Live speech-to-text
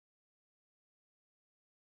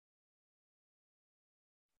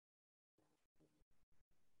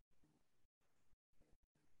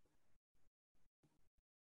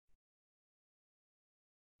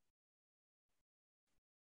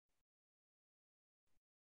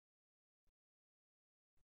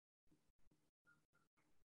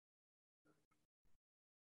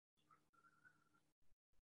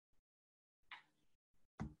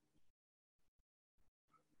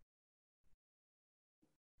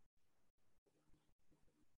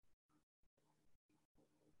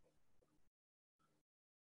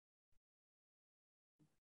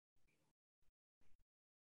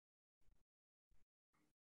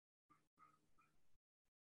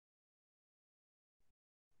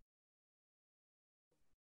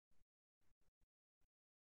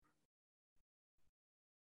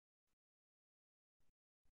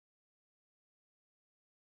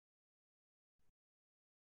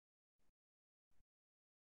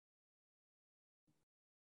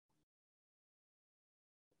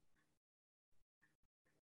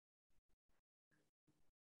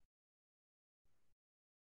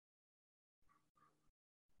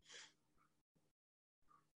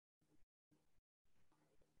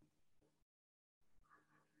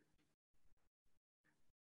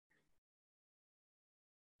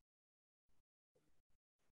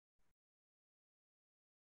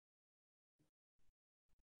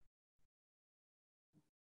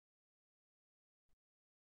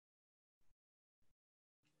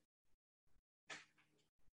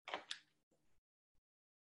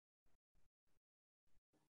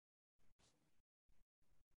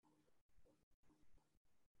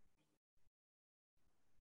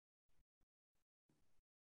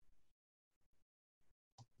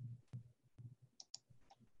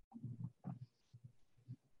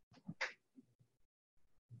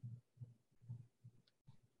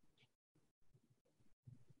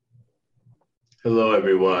Hello,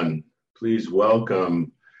 everyone. Please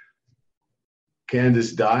welcome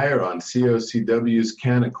Candis Dyer on COCW'S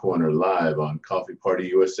CannaCorner live on Coffee Party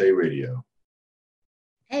USA Radio.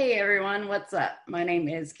 Hey, everyone. What's up? My name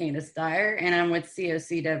is Candis Dyer, and I'm with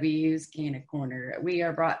COCW'S CannaCorner. We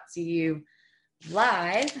are brought to you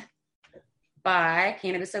live by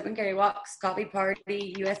Cannabis Open Carry Walks, Coffee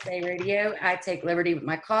Party USA Radio. I take liberty with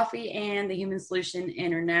my coffee and the Human Solution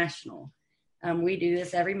International. We do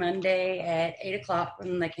this every Monday at 8 o'clock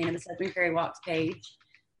on the Cannabis Open Carry Walks page.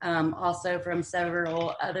 Also from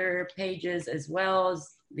several other pages, as well as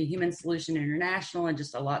the Human Solution International and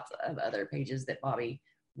just a lot of other pages that Bobby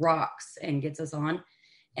rocks and gets us on.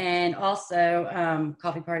 And also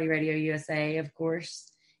Coffee Party Radio USA, of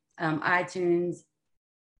course. iTunes,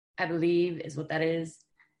 I believe, is what that is.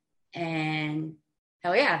 And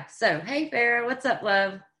hell yeah. So, hey, Farrah, what's up,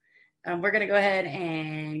 love? We're going to go ahead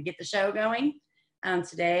and get the show going.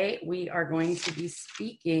 Today, we are going to be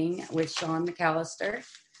speaking with Shaun McAlister.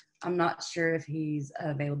 I'm not sure if he's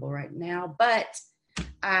available right now, but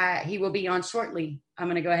he will be on shortly. I'm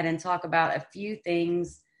going to go ahead and talk about a few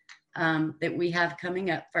things that we have coming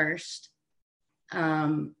up first.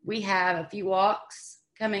 We have a few walks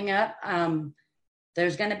coming up.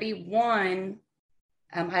 There's going to be one.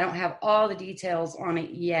 I don't have all the details on it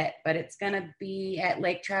yet, but it's going to be at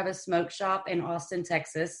Lake Travis Smoke Shop in Austin,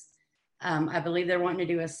 Texas. I believe they're wanting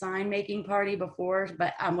to do a sign making party before,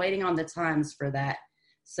 but I'm waiting on the times for that.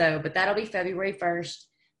 But that'll be February 1st.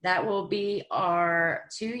 That will be our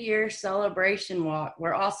 2-year celebration walk.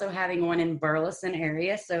 We're also having one in Burleson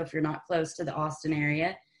area. So if you're not close to the Austin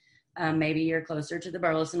area, maybe you're closer to the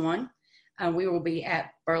Burleson one. We will be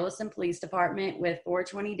at Burleson Police Department with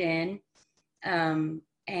 420 Den.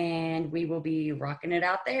 And we will be rocking it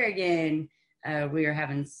out there again. We are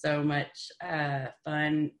having so much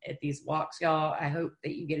fun at these walks, y'all. I hope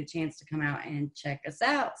that you get a chance to come out and check us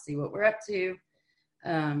out, see what we're up to.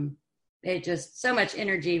 It just so much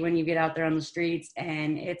energy when you get out there on the streets,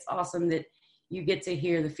 and it's awesome that you get to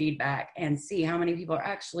hear the feedback and see how many people are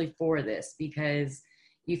actually for this, because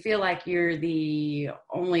you feel like you're the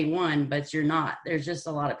only one, but you're not. There's just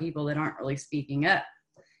a lot of people that aren't really speaking up.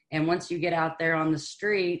 And once you get out there on the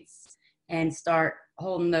streets and start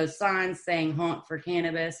holding those signs saying "Hunt for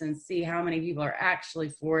Cannabis" and see how many people are actually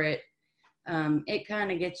for it, it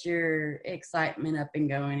kind of gets your excitement up and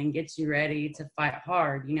going and gets you ready to fight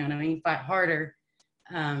hard. You know what I mean? Fight harder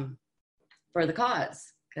for the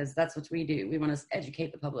cause, because that's what we do. We want to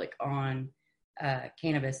educate the public on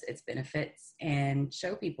cannabis, its benefits, and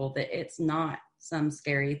show people that it's not some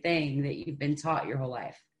scary thing that you've been taught your whole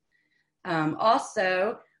life.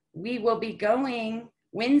 Also, we will be going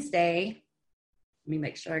Wednesday. Let me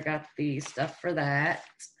make sure I got the stuff for that.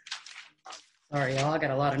 Sorry, y'all. I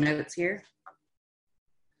got a lot of notes here.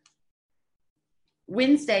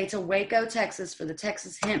 Wednesday to Waco, Texas for the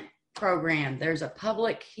Texas Hemp Program. There's a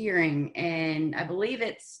public hearing, and I believe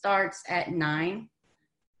it starts at 9.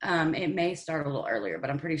 It may start a little earlier, but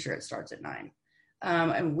I'm pretty sure it starts at 9.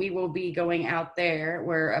 And we will be going out there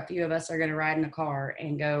where a few of us are going to ride in a car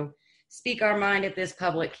and go speak our mind at this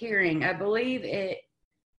public hearing. I believe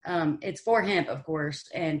it's for hemp, of course,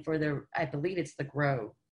 and I believe it's the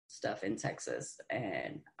grow stuff in Texas,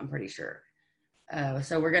 and I'm pretty sure.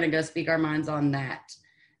 So we're going to go speak our minds on that.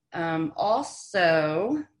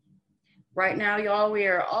 Also, right now, y'all, we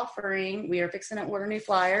are fixing to order new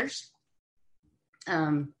flyers.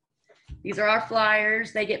 These are our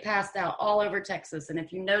flyers. They get passed out all over Texas. And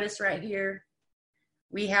if you notice right here,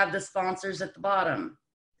 we have the sponsors at the bottom.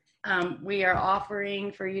 We are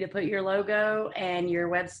offering for you to put your logo and your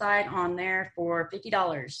website on there for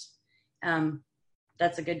 $50.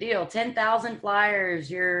 That's a good deal. 10,000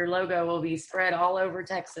 flyers, your logo will be spread all over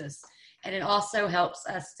Texas. And it also helps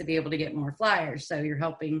us to be able to get more flyers. So you're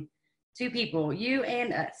helping 2 people, you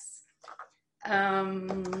and us.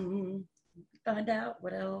 Find out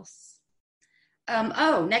what else.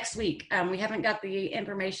 Next week. We haven't got the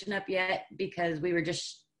information up yet because we were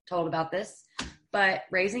just told about this. But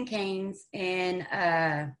Raising Cane's in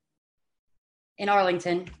Arlington,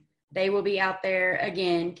 they will be out there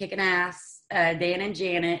again, kicking ass. Dan and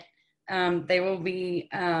Janet, they will be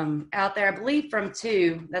out there, I believe, from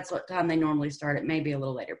 2. That's what time they normally start. It may be a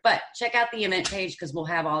little later. But check out the event page because we'll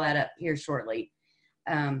have all that up here shortly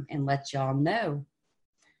and let y'all know.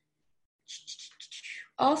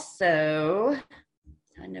 Also,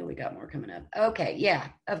 I know we got more coming up. Okay, yeah,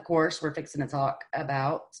 of course, we're fixing to talk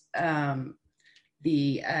about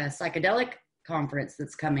the psychedelic conference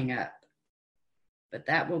that's coming up. But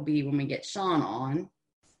that will be when we get Shaun on.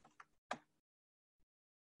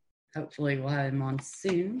 Hopefully we'll have him on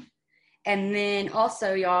soon. And then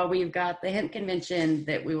also, y'all, we've got the hemp convention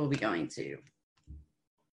that we will be going to.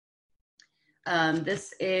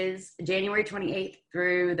 This is January 28th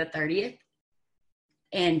through the 30th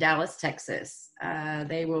in Dallas, Texas.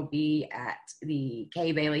 They will be at the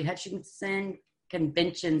K. Bailey Hutchinson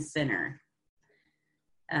Convention Center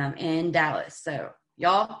in Dallas. So,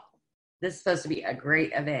 y'all, this is supposed to be a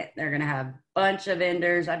great event. They're going to have a bunch of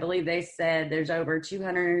vendors. I believe they said there's over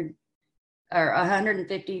 200 or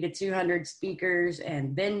 150 to 200 speakers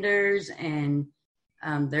and vendors, and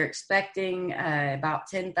they're expecting about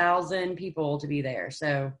 10,000 people to be there.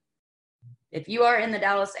 So if you are in the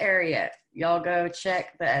Dallas area, y'all go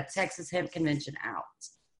check the Texas Hemp Convention out.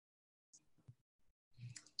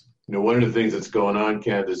 You know, one of the things that's going on,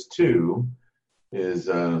 Candis, too, is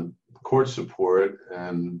court support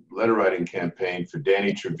and letter writing campaign for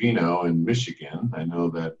Danny Trevino in Michigan. I know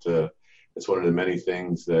that it's one of the many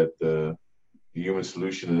things that the Human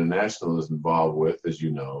Solution International is involved with, as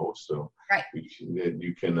you know. So right.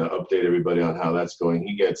 You can update everybody on how that's going.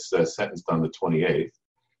 He gets sentenced on the 28th.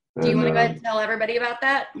 Do you want to go ahead and tell everybody about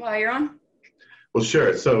that while you're on? Well,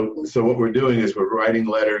 sure. So what we're doing is we're writing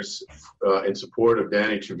letters in support of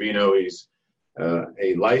Danny Trevino. He's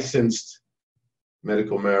a licensed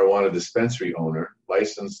medical marijuana dispensary owner,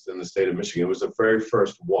 licensed in the state of Michigan. It was the very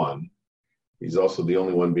first one. He's also the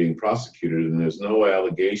only one being prosecuted, and there's no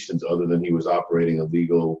allegations other than he was operating a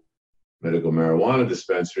legal medical marijuana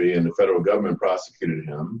dispensary, and the federal government prosecuted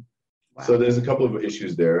him. Wow. So there's a couple of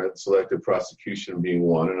issues there, selective prosecution being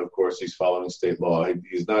one, and of course he's following state law.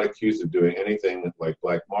 He's not accused of doing anything like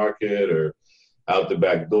black market or out the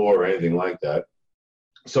back door or anything like that.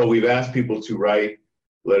 So we've asked people to write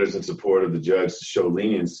letters in support of the judge to show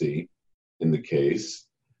leniency in the case.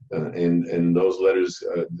 And those letters,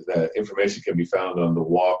 that information can be found on the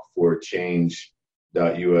walk4change.us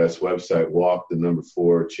website,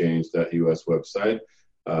 walk4change.us website.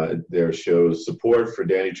 There shows support for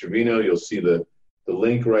Danny Trevino. You'll see the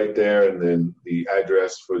link right there, and then the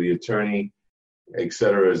address for the attorney, et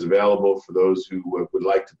cetera, is available for those who would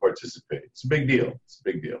like to participate. It's a big deal. It's a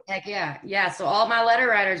big deal. Heck yeah. Yeah. So all my letter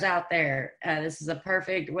writers out there, this is a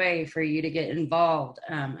perfect way for you to get involved.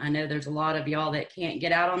 I know there's a lot of y'all that can't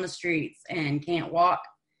get out on the streets and can't walk,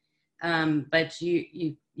 but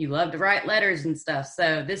you love to write letters and stuff.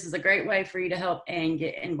 So this is a great way for you to help and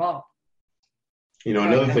get involved. You know,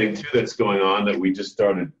 another thing too that's going on that we just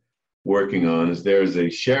started working on is there's a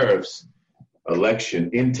sheriff's election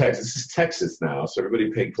in Texas. This is Texas now, so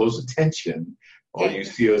everybody pay close attention. All you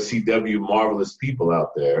COCW marvelous people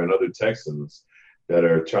out there and other Texans that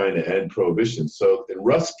are trying to end prohibition. So in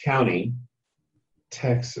Rusk County,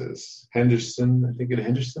 Texas, Henderson, I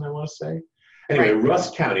want to say. Anyway, right.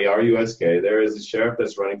 Rusk County, R-U-S-K, there is a sheriff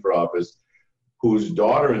that's running for office whose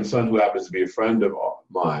daughter and son, who happens to be a friend of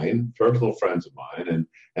mine, personal friends of mine,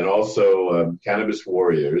 and also cannabis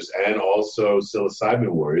warriors and also psilocybin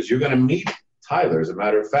warriors. You're going to meet Tyler, as a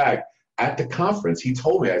matter of fact, at the conference. He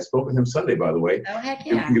told me, I spoke with him Sunday, by the way. Oh, heck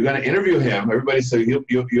yeah. You're going to interview him. Everybody said you'll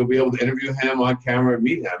be able to interview him on camera and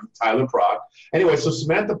meet him, Tyler Prock. Anyway, so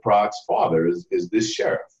Samantha Prock's father is this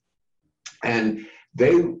sheriff. And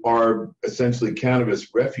they are essentially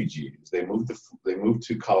cannabis refugees. They moved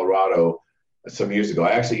to Colorado some years ago.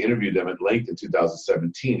 I actually interviewed them at length in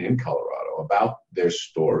 2017 in Colorado about their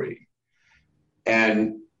story.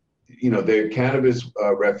 And you know, they're cannabis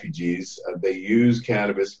refugees. They use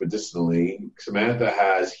cannabis medicinally. Samantha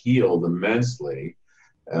has healed immensely.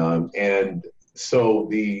 And so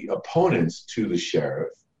the opponents to the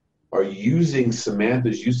sheriff are using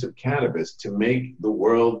Samantha's use of cannabis to make the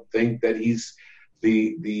world think that he's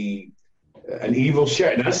an evil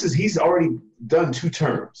sheriff. Now, he's already done 2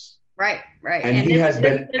 terms. Right. And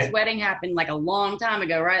this wedding happened like a long time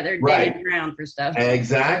ago, right? They're dating around for stuff.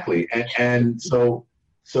 Exactly. And so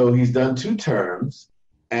he's done 2 terms,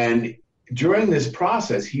 and during this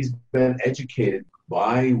process, he's been educated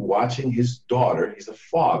by watching his daughter. He's a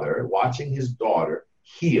father watching his daughter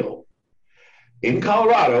heal in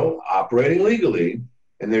Colorado, operating legally,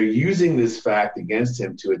 and they're using this fact against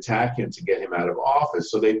him to attack him to get him out of office.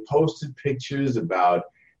 So they posted pictures about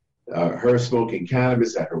her smoking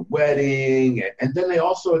cannabis at her wedding, and then they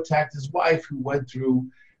also attacked his wife, who went through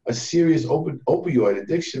a serious opioid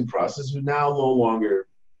addiction process, who now no longer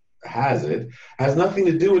has it. Has nothing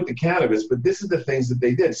to do with the cannabis, but this is the things that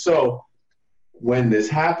they did. So when this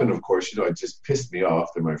happened, of course, it just pissed me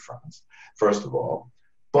off. They're my friends, first of all.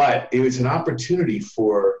 But it was an opportunity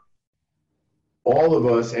for all of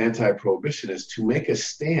us anti-prohibitionists to make a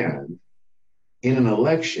stand in an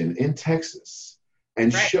election in Texas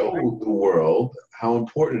and show the world how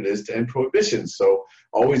important it is to end prohibition. So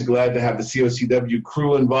always glad to have the COCW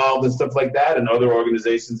crew involved and stuff like that, and other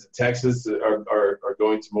organizations in Texas are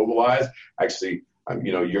going to mobilize. Actually,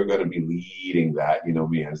 you're going to be leading that. You know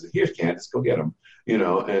me, I said, here's Candis, go get them.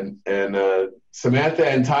 And Samantha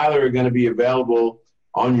and Tyler are going to be available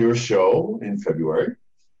on your show in February.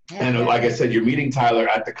 And like I said, you're meeting Tyler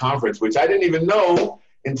at the conference, which I didn't even know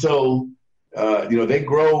until, they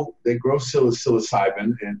grow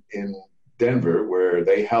psilocybin in Denver, where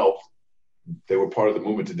they were part of the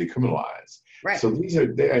movement to decriminalize. Right. So these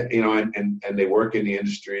are, and they work in the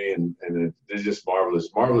industry, and they're just marvelous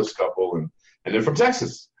couple, and they're from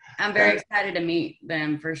Texas. I'm very excited to meet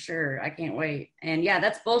them for sure. I can't wait. And yeah,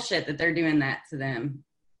 that's bullshit that they're doing that to them.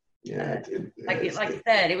 Yeah, like you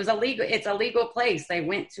said, it was illegal. It's a legal place. They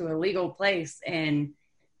went to a legal place, and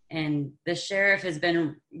the sheriff has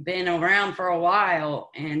been around for a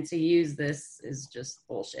while, and to use this is just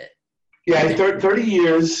bullshit. Yeah, 30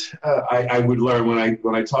 years. I would learn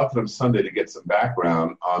when I talk to them Sunday to get some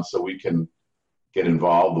background so we can get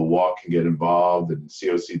involved. The walk can get involved, and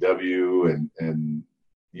COCW and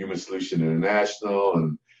Human Solution International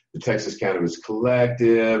and the Texas Cannabis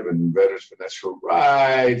Collective and Veterans for Natural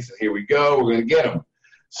Rights. And here we go. We're going to get him.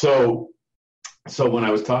 So when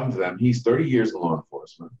I was talking to them, he's 30 years in law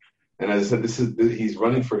enforcement. And as I said, he's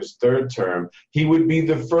running for his third term. He would be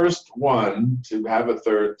the first one to have a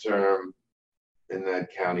third term in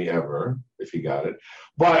that county ever, if he got it.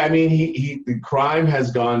 But I mean, the crime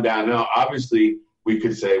has gone down. Now, obviously, we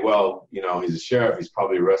could say, well, he's a sheriff. He's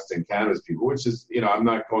probably arresting cannabis people, which is, I'm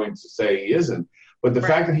not going to say he isn't. But the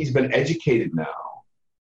fact that he's been educated now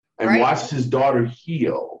and watched his daughter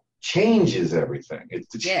heal changes everything. It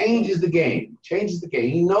changes the game.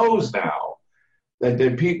 He knows now that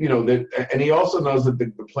the people, and he also knows that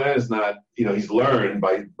the plan is not, he's learned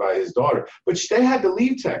by his daughter. But they had to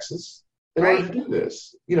leave Texas in order to do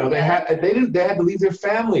this. They had to leave their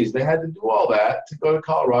families. They had to do all that to go to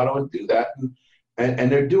Colorado and do that.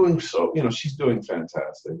 And they're doing so, she's doing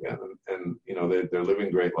fantastic, and they're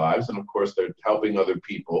living great lives, and of course they're helping other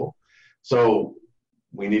people. So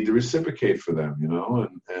we need to reciprocate for them,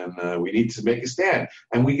 and we need to make a stand.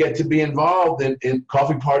 And we get to be involved in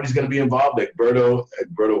Coffee Party's going to be involved. Egberto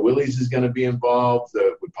Willies is going to be involved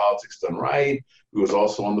with Politics Done Right, who is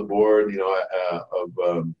also on the board,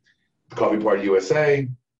 of Coffee Party USA,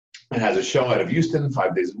 and has a show out of Houston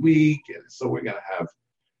 5 days a week. And so we're going to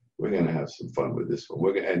have some fun with this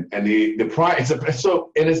one. It's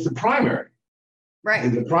the primary. Right.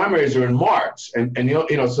 And the primaries are in March, and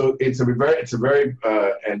so it's a very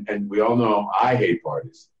and we all know I hate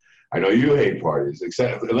parties. I know you hate parties,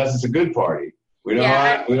 except unless it's a good party. We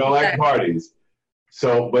don't like parties.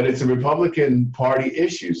 So, but it's a Republican Party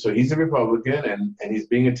issue. So he's a Republican, and he's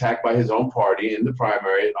being attacked by his own party in the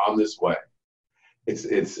primary on this way. It's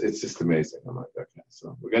just amazing. I'm like, okay,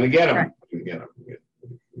 so we're gonna get him. Right. We're gonna get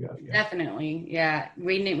him. Definitely, yeah.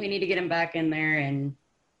 We need to get him back in there and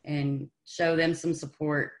show them some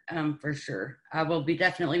support, for sure. I will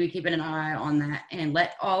definitely be keeping an eye on that and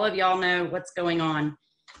let all of y'all know what's going on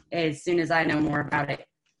as soon as I know more about it.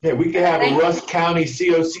 Yeah, we could have a Rusk County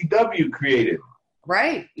COCW created.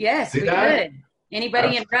 Right. Yes, we could.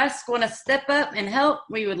 Anybody in Rusk want to step up and help?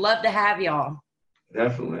 We would love to have y'all.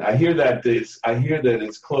 Definitely. I hear that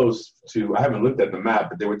it's close to, I haven't looked at the map,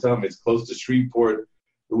 but they were telling me it's close to Shreveport,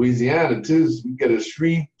 Louisiana, too. So we get a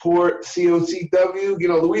Shreveport COCW.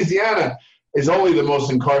 Louisiana is only the most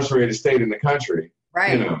incarcerated state in the country.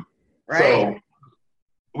 Right. Right. So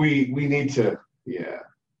we need to, we're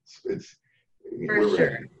sure.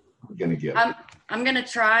 Ready. We're going to get it. I'm going to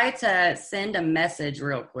try to send a message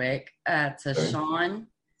real quick to Shaun,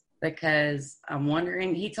 because I'm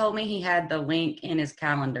wondering, he told me he had the link in his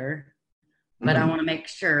calendar, but I want to make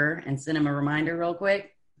sure and send him a reminder real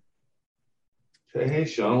quick. Hey,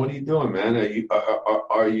 Shaun, what are you doing, man?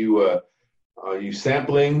 Are you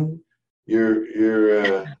sampling your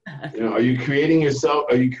are you creating yourself?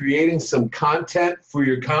 Are you creating some content for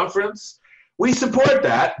your conference? We support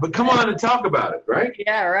that, but come on and talk about it, right?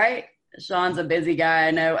 Yeah, right. Shaun's a busy guy,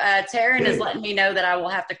 I know. Taryn is letting me know that I will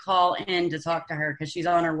have to call in to talk to her because she's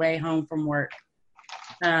on her way home from work.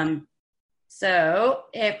 So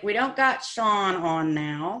if we don't got Shaun on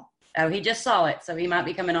now, he just saw it, so he might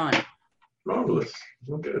be coming on. Marvelous.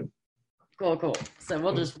 So good. Cool. So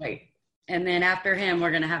we'll just wait. And then after him, we're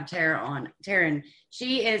going to have Tara on. Taryn,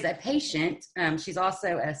 she is a patient. She's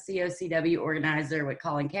also a COCW organizer with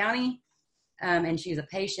Collin County. And she's a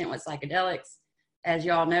patient with psychedelics. As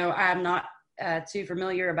y'all know, I'm not too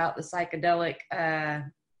familiar about the psychedelic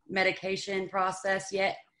medication process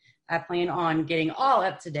yet. I plan on getting all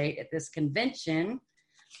up to date at this convention.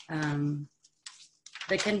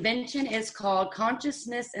 The convention is called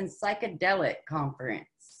Consciousness and Psychedelic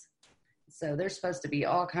Conference. So there's supposed to be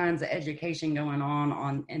all kinds of education going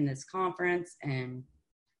on in this conference, and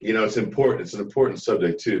it's important. It's an important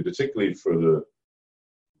subject too, particularly from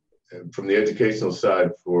the educational side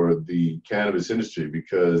for the cannabis industry,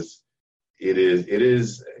 because it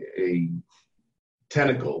is a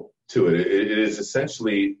tentacle to it. It is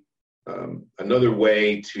essentially another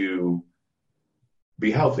way to be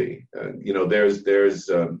healthy. There's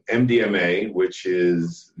MDMA, which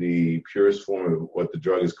is the purest form of what the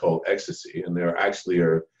drug is called ecstasy, and there actually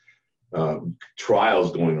are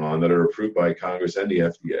trials going on that are approved by Congress and the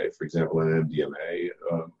FDA. For example, on MDMA,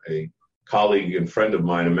 a colleague and friend of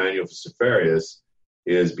mine, Emmanuel Safarius,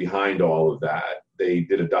 is behind all of that. They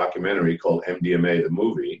did a documentary called MDMA, the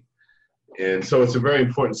movie. And so it's a very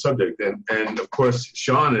important subject. And of course,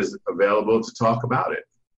 Shaun is available to talk about it.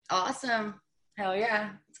 Awesome. Hell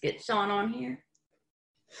yeah. Let's get Shaun on here.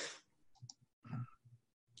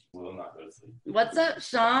 Will not go to sleep. What's up,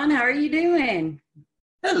 Shaun? How are you doing?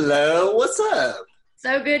 Hello, what's up?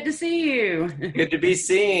 So good to see you. Good to be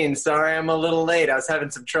seen. Sorry I'm a little late. I was having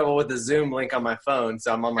some trouble with the Zoom link on my phone,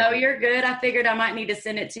 so I'm on my... Oh, you're good. I figured I might need to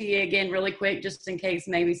send it to you again really quick, just in case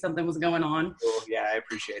maybe something was going on. Cool. Yeah, I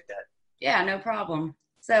appreciate that. Yeah, no problem.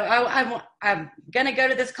 So I'm going to go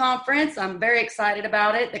to this conference. I'm very excited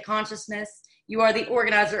about it. The Consciousness. You are the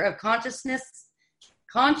organizer of Consciousness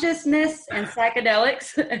and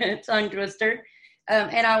Psychedelics, tongue twister.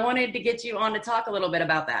 And I wanted to get you on to talk a little bit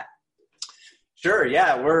about that. Sure,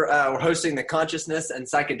 yeah. We're hosting the Consciousness and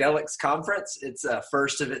Psychedelics Conference. It's a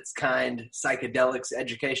first of its kind psychedelics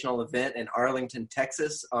educational event in Arlington,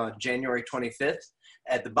 Texas on January 25th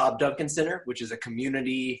at the Bob Duncan Center, which is a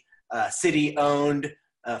community city-owned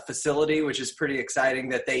facility, which is pretty exciting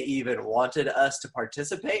that they even wanted us to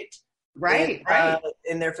participate right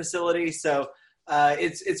in their facility. So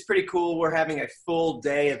it's pretty cool. We're having a full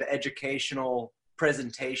day of educational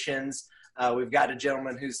presentations. We've got a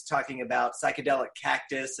gentleman who's talking about psychedelic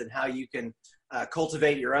cactus and how you can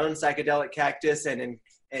cultivate your own psychedelic cactus, and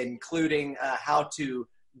including how to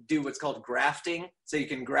do what's called grafting. So you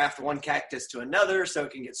can graft one cactus to another so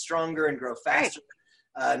it can get stronger and grow faster.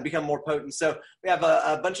 And become more potent. So we have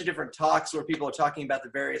a bunch of different talks where people are talking about the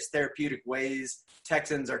various therapeutic ways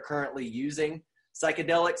Texans are currently using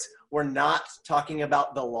psychedelics. We're not talking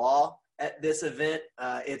about the law at this event.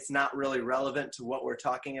 It's not really relevant to what we're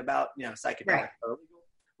talking about. Psychedelics are legal.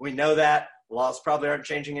 We know that. Laws probably aren't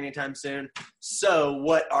changing anytime soon. So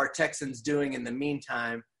what are Texans doing in the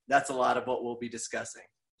meantime? That's a lot of what we'll be discussing.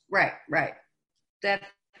 Right.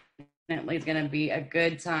 Definitely is going to be a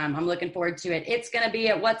good time. I'm looking forward to it. It's going to be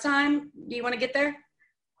at what time? Do you want to get there?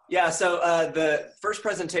 Yeah, so the first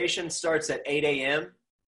presentation starts at 8 a.m.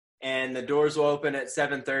 and the doors will open at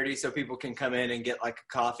 7:30, so people can come in and get like a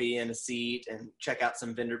coffee and a seat and check out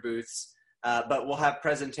some vendor booths. But we'll have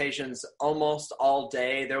presentations almost all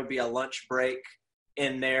day. There will be a lunch break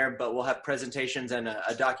in there, but we'll have presentations and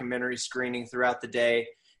a documentary screening throughout the day.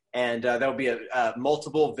 And there'll be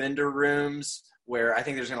multiple vendor rooms where I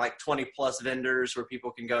think there's like 20 plus vendors where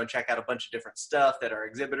people can go and check out a bunch of different stuff that our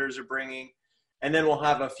exhibitors are bringing. And then we'll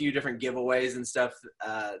have a few different giveaways and stuff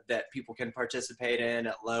that people can participate in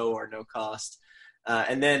at low or no cost.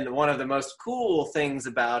 And then one of the most cool things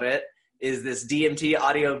about it is this DMT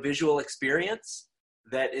audio visual experience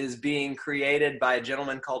that is being created by a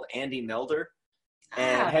gentleman called Andy Melder.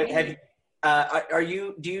 And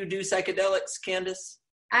do you do psychedelics, Candis?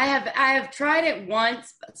 I have tried it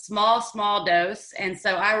once, small dose, and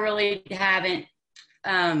so I really haven't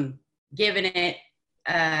given it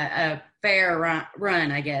a fair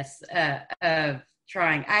run, I guess, of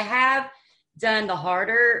trying. I have done the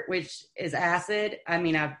harder, which is acid. I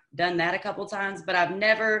mean, I've done that a couple times, but I've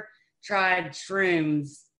never tried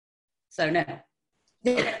shrooms, so no.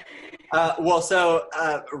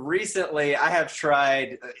 Recently I have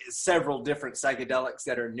tried several different psychedelics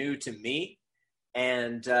that are new to me.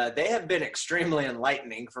 And they have been extremely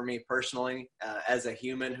enlightening for me personally, as a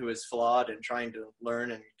human who is flawed and trying to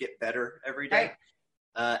learn and get better every day.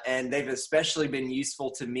 And they've especially been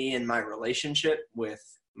useful to me in my relationship with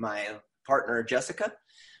my partner, Jessica,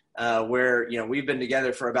 where, we've been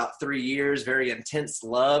together for about 3 years, very intense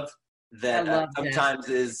love that sometimes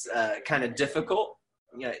is kind of difficult,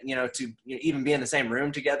 to even be in the same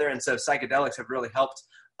room together. And so psychedelics have really helped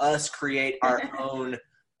us create our own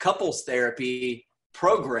couples therapy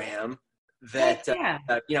program that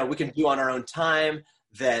we can do on our own time,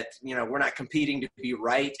 that we're not competing to be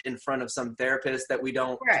right in front of some therapist that we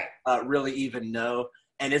don't really even know.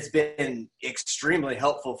 And it's been extremely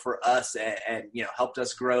helpful for us and helped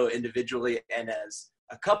us grow individually and as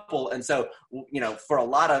a couple. And so, for a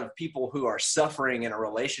lot of people who are suffering in a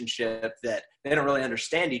relationship that they don't really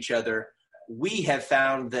understand each other, we have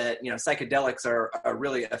found that, psychedelics are a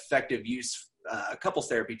really effective couples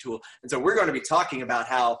therapy tool. And so we're going to be talking about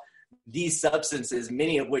how these substances,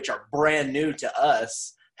 many of which are brand new to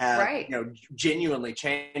us, have, genuinely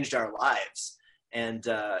changed our lives. And,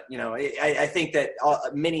 I think that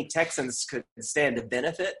many Texans could stand to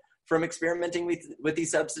benefit from experimenting with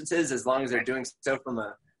these substances, as long as they're doing so from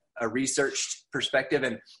a researched perspective.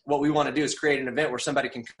 And what we want to do is create an event where somebody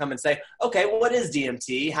can come and say, okay, well, what is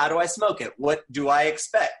DMT? How do I smoke it? What do I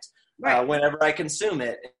expect whenever I consume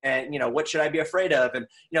it? And, what should I be afraid of? And,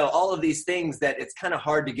 all of these things that it's kind of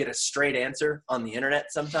hard to get a straight answer on the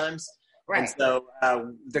internet sometimes. Right. And so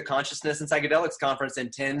the Consciousness and Psychedelics Conference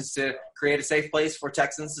intends to create a safe place for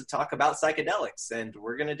Texans to talk about psychedelics, and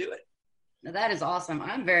we're going to do it. Now, that is awesome.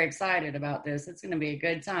 I'm very excited about this. It's going to be a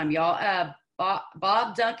good time, y'all.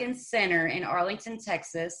 Bob Duncan Center in Arlington,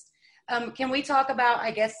 Texas. Can we talk about,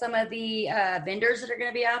 I guess, some of the vendors that are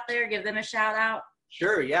going to be out there? Give them a shout out.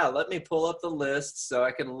 Sure. Yeah. Let me pull up the list so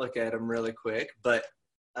I can look at them really quick. But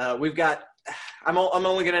we've got, I'm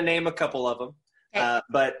only going to name a couple of them. Okay.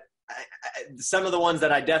 But some of the ones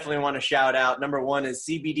that I definitely want to shout out. Number one is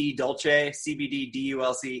CBD Dulce,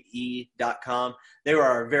 CBDDulce.com. They were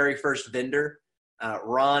our very first vendor.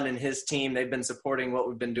 Ron and his team, they've been supporting what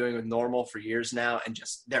we've been doing with Normal for years now, and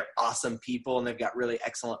just they're awesome people, and they've got really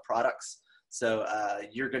excellent products. So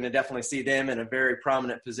you're going to definitely see them in a very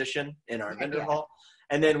prominent position in our vendor hall.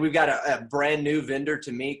 And then we've got a brand new vendor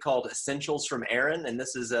to me called Essentials from Erin, and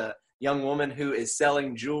this is a young woman who is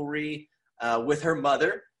selling jewelry with her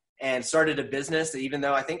mother, and started a business, even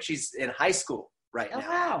though I think she's in high school right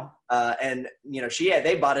now. Wow. And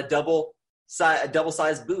they bought a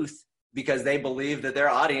double-sized booth because they believe that their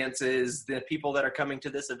audience is the people that are coming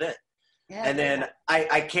to this event. Yeah, and then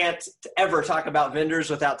I can't ever talk about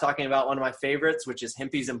vendors without talking about one of my favorites, which is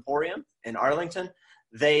Hempy's Emporium in Arlington.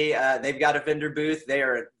 They've got a vendor booth. They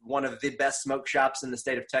are one of the best smoke shops in the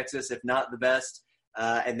state of Texas, if not the best.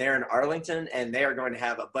 And they're in Arlington, and they are going to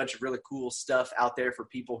have a bunch of really cool stuff out there for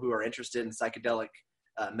people who are interested in psychedelic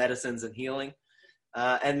medicines and healing.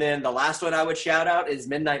 And then the last one I would shout out is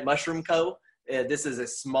Midnight Mushroom Co. This is a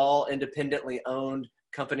small, independently owned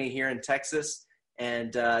company here in Texas,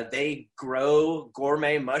 and they grow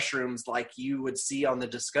gourmet mushrooms like you would see on the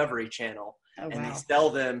Discovery Channel. Oh, and they sell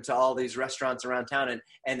them to all these restaurants around town,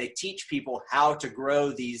 and they teach people how to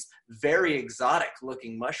grow these very exotic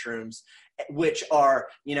looking mushrooms, which are,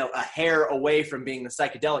 a hair away from being the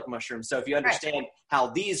psychedelic mushrooms. So if you understand how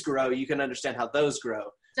these grow, you can understand how those grow.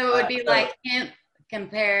 So it would be like hemp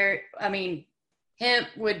compared, hemp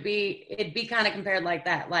it'd be kind of compared like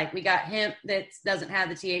that. Like we got hemp that doesn't have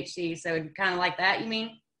the THC. So it'd kind of like that, you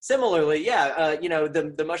mean? Similarly, yeah.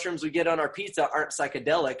 The mushrooms we get on our pizza aren't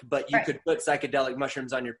psychedelic, but you could put psychedelic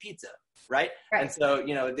mushrooms on your pizza, right? And so,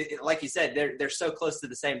 like you said, they're so close to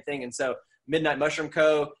the same thing. And so Midnight Mushroom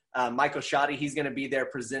Co., Michael Shoddy, he's going to be there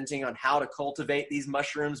presenting on how to cultivate these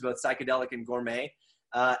mushrooms, both psychedelic and gourmet.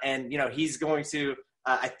 And he's going to,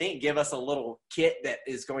 I think, give us a little kit that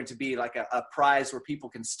is going to be like a prize where people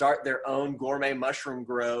can start their own gourmet mushroom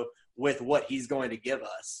grow with what he's going to give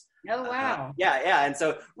us. Oh, wow. Yeah. And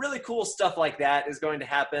so really cool stuff like that is going to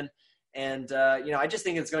happen. And, I just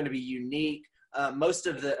think it's going to be unique. Most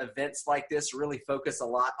of the events like this really focus a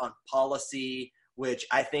lot on policy, which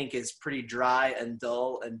I think is pretty dry and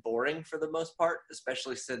dull and boring for the most part,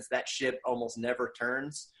 especially since that ship almost never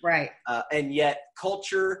turns. Right. And yet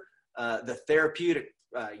culture, the therapeutic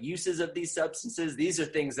uses of these substances, these are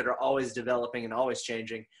things that are always developing and always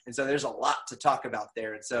changing. And so there's a lot to talk about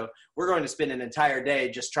there. And so we're going to spend an entire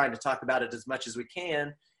day just trying to talk about it as much as we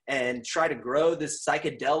can and try to grow this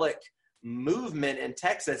psychedelic movement in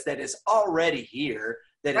Texas that is already here,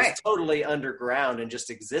 that is totally underground and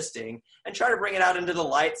just existing, and try to bring it out into the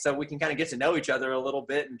light so we can kind of get to know each other a little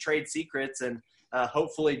bit and trade secrets and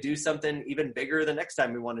hopefully do something even bigger the next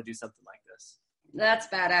time we want to do something like this. That's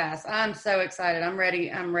badass. I'm so excited. I'm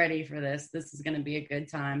ready for this. This is going to be a good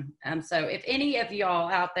time. So if any of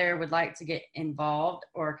y'all out there would like to get involved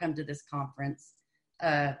or come to this conference,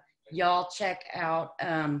 y'all check out,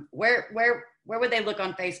 where would they look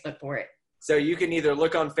on Facebook for it? So you can either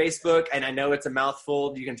look on Facebook, and I know it's a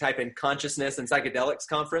mouthful, you can type in Consciousness and Psychedelics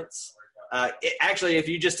Conference. Actually, if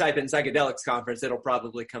you just type in Psychedelics Conference, it'll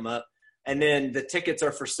probably come up. And then the tickets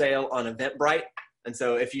are for sale on Eventbrite. And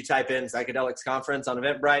so if you type in Psychedelics Conference on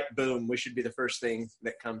Eventbrite, boom, we should be the first thing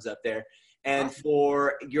that comes up there. And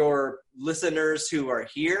for your listeners who are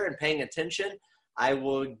here and paying attention, I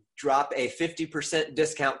will drop a 50%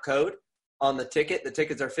 discount code on the ticket. The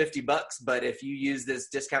tickets are $50, but if you use this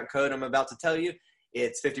discount code I'm about to tell you,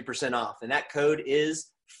 it's 50% off. And that code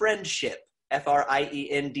is FRIENDSHIP,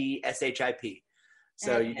 FRIENDSHIP.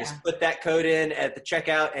 So you just put that code in at the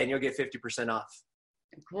checkout and you'll get 50% off.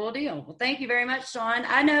 Cool deal. Well, thank you very much, Shaun.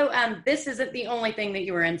 I know this isn't the only thing that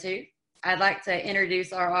you were into. I'd like to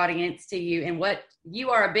introduce our audience to you and what you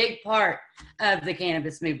are a big part of the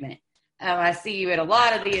cannabis movement. I see you at a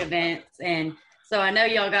lot of the events, and so I know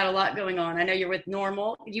y'all got a lot going on. I know you're with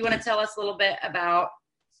Normal. Do you want to tell us a little bit about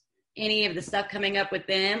any of the stuff coming up with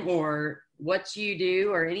them or what you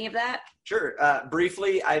do or any of that? Sure.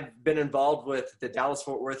 Briefly, I've been involved with the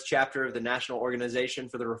Dallas-Fort Worth chapter of the National Organization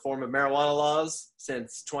for the Reform of Marijuana Laws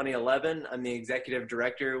since 2011. I'm the executive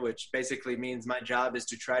director, which basically means my job is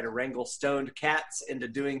to try to wrangle stoned cats into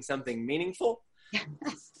doing something meaningful.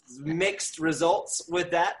 Mixed results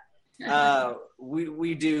with that.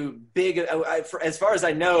 We do big, as far as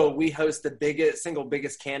I know, we host the single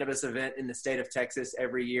biggest cannabis event in the state of Texas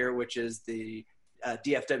every year, which is the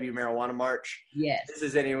DFW Marijuana March. Yes. This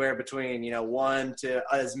is anywhere between, 1 to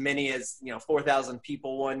as many as, 4,000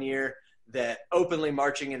 people one year that openly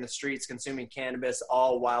marching in the streets, consuming cannabis,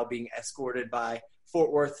 all while being escorted by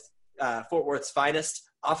Fort Worth's finest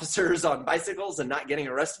officers on bicycles and not getting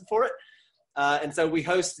arrested for it. And so we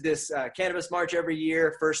host this cannabis march every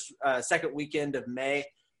year, second weekend of May.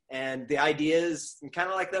 And the idea is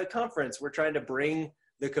kind of like the conference. We're trying to bring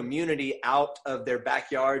the community out of their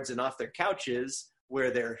backyards and off their couches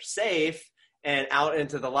where they're safe and out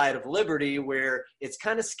into the light of liberty where it's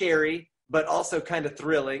kind of scary, but also kind of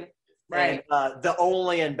thrilling. Right. And the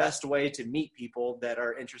only and best way to meet people that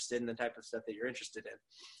are interested in the type of stuff that you're interested in.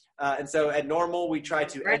 And so at Normal, we try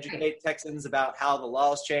to educate Texans about how the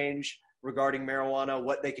laws change regarding marijuana,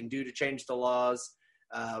 what they can do to change the laws,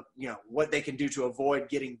 what they can do to avoid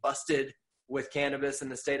getting busted with cannabis in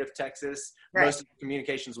the state of Texas. Right. Most of the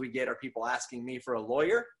communications we get are people asking me for a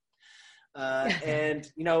lawyer. We're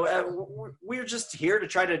just here to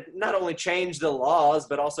try to not only change the laws,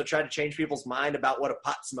 but also try to change people's mind about what a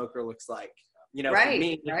pot smoker looks like. For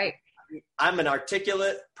me, I'm an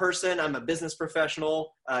articulate person. I'm a business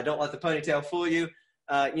professional. Don't let the ponytail fool you.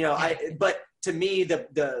 But to me,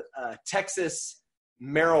 the Texas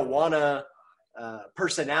marijuana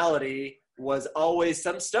personality was always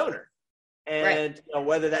some stoner. And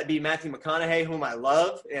whether that be Matthew McConaughey, whom I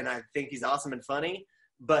love, and I think he's awesome and funny,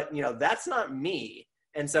 but that's not me.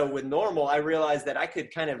 And so with Normal, I realized that I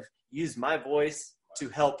could kind of use my voice to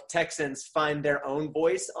help Texans find their own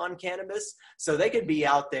voice on cannabis, so they could be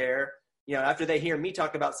out there. After they hear me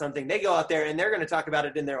talk about something, they go out there and they're going to talk about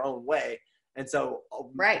it in their own way. And so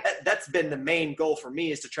that's been the main goal for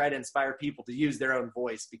me, is to try to inspire people to use their own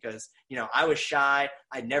voice, because I was shy.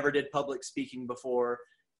 I never did public speaking before.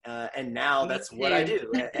 And now that's what I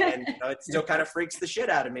do. And it still kind of freaks the shit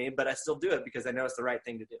out of me, but I still do it because I know it's the right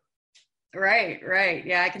thing to do. Right.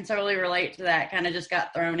 Yeah, I can totally relate to that. Kind of just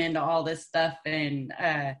got thrown into all this stuff. And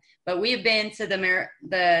but we've been to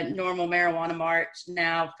the Normal Marijuana March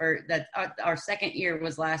now for our second year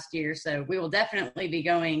was last year. So we will definitely be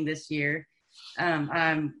going this year.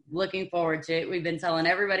 I'm looking forward to it. We've been telling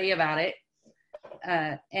everybody about it.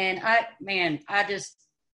 And I just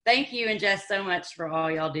thank you and Jess so much for all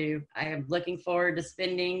y'all do. I am looking forward to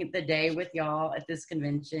spending the day with y'all at this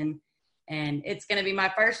convention. And it's going to be my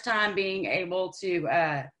first time being able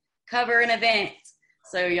to cover an event.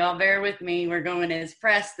 So y'all bear with me. We're going as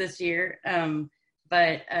press this year.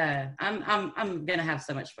 But I'm going to have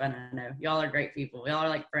so much fun. I know y'all are great people. Y'all are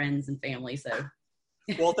like friends and family. So.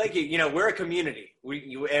 Well, thank you. We're a community.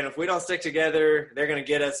 And if we don't stick together, they're going to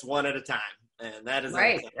get us one at a time. And that is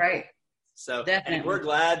right. So definitely. And we're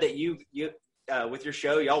glad that you with your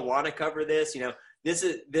show, y'all want to cover this.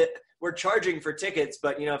 We're charging for tickets,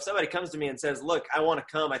 but if somebody comes to me and says, look, I want to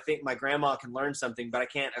come, I think my grandma can learn something, but I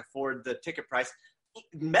can't afford the ticket price,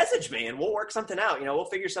 message me and we'll work something out. We'll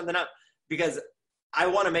figure something out, because I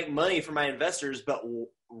want to make money for my investors, but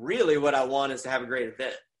really what I want is to have a great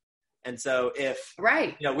event. And so if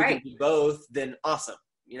we can do both, then awesome.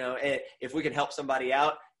 If we can help somebody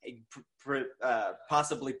out,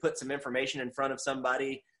 possibly put some information in front of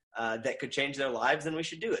somebody that could change their lives, then we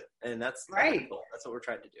should do it. And that's cool. That's what we're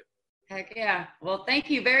trying to do. Heck yeah. Well, thank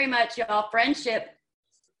you very much, y'all. Friendship.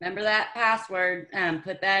 Remember that password.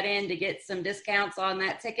 Put that in to get some discounts on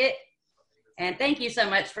that ticket. And thank you so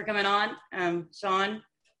much for coming on, Shaun.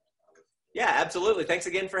 Yeah, absolutely. Thanks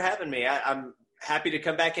again for having me. I'm happy to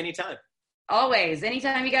come back anytime. Always.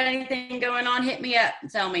 Anytime you got anything going on, hit me up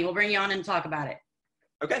and tell me. We'll bring you on and talk about it.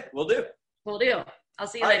 Okay, we'll do. Cool deal. I'll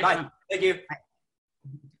see you later. Bye. Thank you. Bye.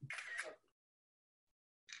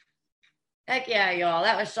 Heck yeah, y'all.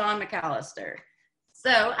 That was Shaun McAlister.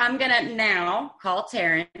 So I'm going to now call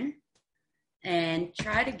Taryn and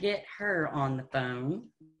try to get her on the phone.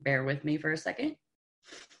 Bear with me for a second.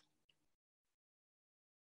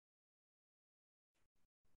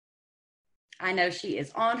 I know she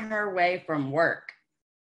is on her way from work.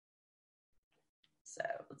 So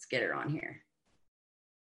let's get her on here.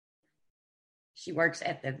 She works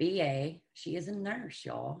at the VA. She is a nurse,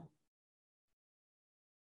 y'all.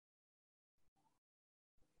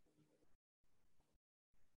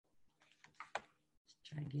 Let's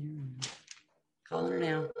try to get her on. Calling her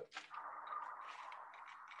now.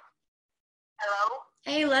 Hello?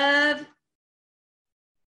 Hey, love.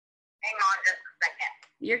 Hang on just a second.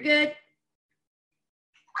 You're good.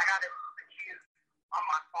 I got to put you on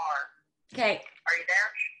my car. Okay. Are you there?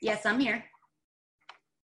 Yes, I'm here.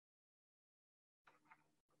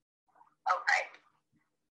 Okay.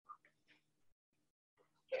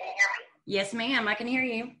 Can you hear me? Yes, ma'am. I can hear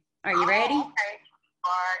you. Are you ready? Okay.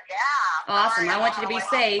 Yeah. Awesome. Sorry, I want you to I'm be on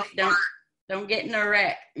my way safe. home from work. Don't get in a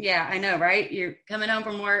wreck. Yeah, I know, right? You're coming home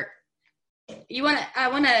from work.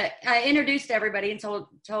 I introduced everybody and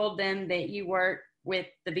told them that you work with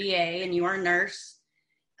the VA and you are a nurse.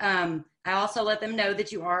 I also let them know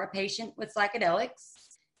that you are a patient with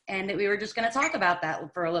psychedelics and that we were just going to talk about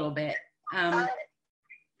that for a little bit. Yeah,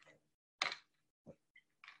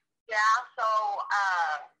 so,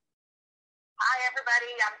 hi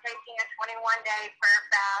everybody. I'm taking a 21-day prayer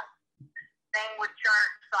fast thing with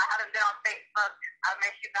church, so I haven't been on Facebook. I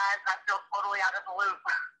miss you guys. I feel totally out of the loop.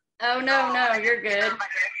 Oh, no, you're good.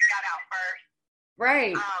 Everybody got out first.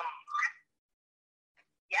 Right.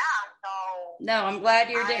 Yeah, so. No, I'm glad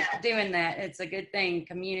you're doing that. It's a good thing,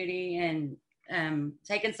 community, and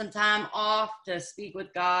taking some time off to speak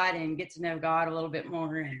with God and get to know God a little bit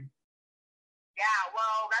more. And yeah,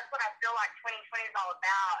 well, that's what I feel like 2020 is all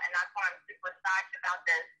about, and that's why I'm super psyched about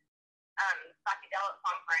this psychedelic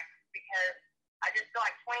conference, because I just feel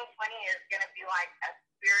like 2020 is going to be like a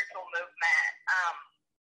spiritual movement.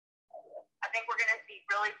 I think we're going to see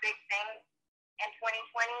really big things in 2020,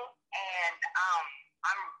 and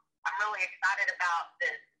I'm really excited about the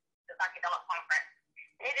psychedelic conference.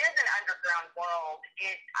 It is an underground world.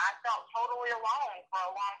 I felt totally alone for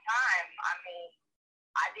a long time. I mean,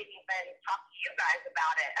 I didn't even talk to you guys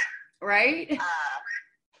about it. Right.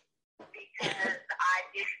 Because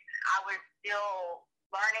I was still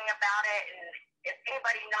learning about it, and if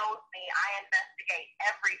anybody knows me, I investigate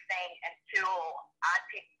everything until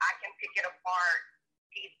I can pick it apart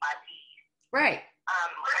piece by piece. Right.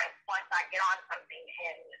 Once I get on something,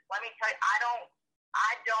 and let me tell you, I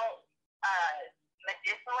don't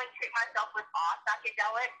medicinally treat myself with all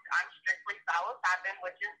psychedelics. I'm strictly psilocybin,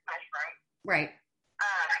 which is mushroom. Right.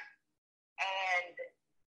 And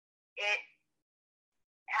it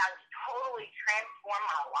has totally transformed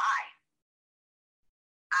my life.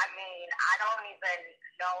 I mean, I don't even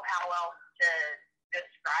know how else to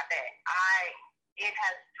describe it. It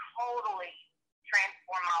has totally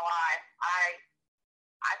transformed my life. I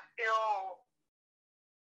feel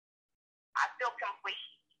complete.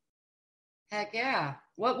 Heck yeah.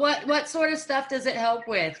 What sort of stuff does it help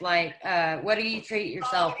with? Like, what do you treat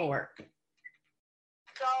yourself for?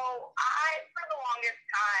 So I, for the longest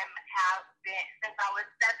time, have been, since I was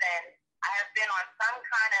 7, I have been on some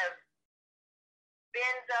kind of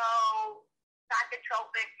benzo,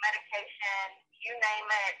 psychotropic medication, you name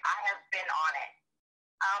it, I have been on it.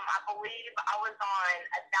 I believe I was on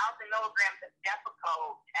 1,000 milligrams of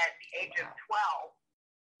Depakote at the age of 12.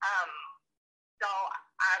 So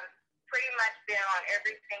I've pretty much been on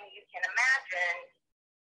everything you can imagine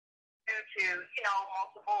due to,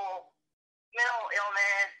 multiple mental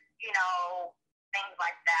illness, things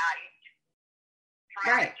like that,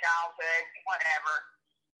 traumatic childhood, whatever.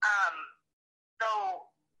 So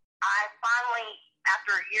I finally,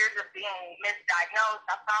 after years of being misdiagnosed,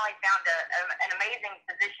 I finally found an amazing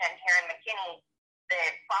physician here in McKinney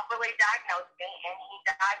that properly diagnosed me, and he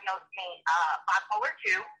diagnosed me bipolar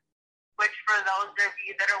 2, which for those of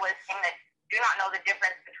you that are listening that do not know the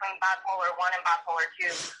difference between bipolar 1 and bipolar 2,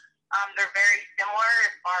 they're very similar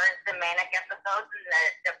as far as the manic episodes and the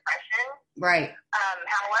depression. Right.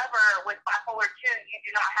 However, with bipolar 2, you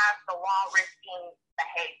do not have the law-risking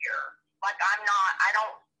behavior. Like I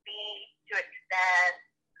don't speed to excess.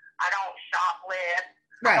 I don't shoplift.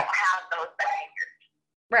 Right. I don't have those behaviors.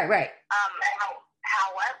 Right.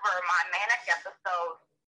 However, my manic episodes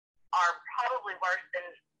are probably worse than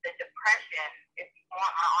the depression, if you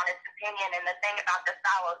want my honest opinion. And the thing about the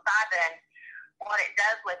psilocybin, what it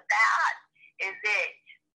does with that is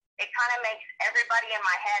it kind of makes everybody in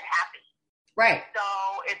my head happy. Right. So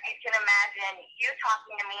if you can imagine you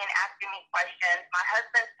talking to me and asking me questions, my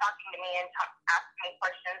husband's talking to me and asking me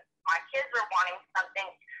questions, my kids are wanting something,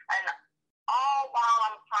 and all while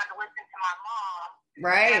I'm trying to listen to my mom.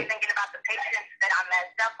 Right. And I'm thinking about the patients that I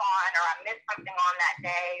messed up on, or I missed something on that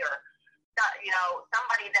day, or, you know,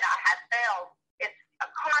 somebody that I had failed. It's a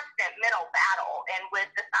constant mental battle. And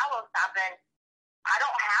with the psilocybin, I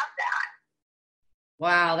don't have that.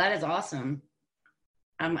 Wow, that is awesome.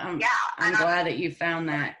 I'm glad that you found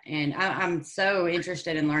that, and I'm so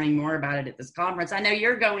interested in learning more about it at this conference. I know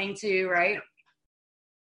you're going to, right?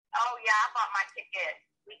 Oh yeah, I bought my ticket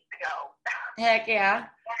weeks ago. Heck yeah.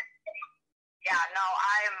 Yeah, no,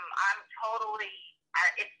 I'm totally.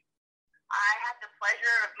 I had the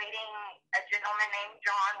pleasure of meeting a gentleman named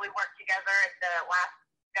John. We worked together at the last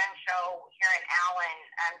gun show here in Allen,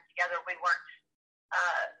 and together we worked.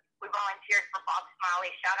 We volunteered for Bob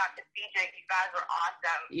Smiley. Shout out to CJ. You guys are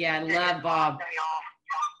awesome. Yeah, I love Bob. Awesome, y'all.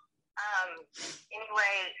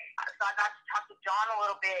 Anyway, so I got to talk to John a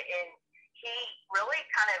little bit, and he really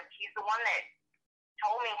he's the one that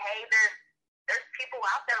told me, hey, there's people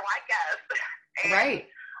out there like us. And right.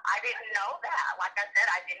 I didn't know that. Like I said,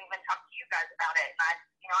 I didn't even talk to you guys about it.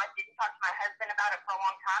 And I didn't talk to my husband about it for a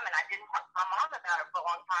long time, and I didn't talk to my mom about it for a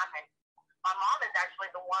long time. And my mom is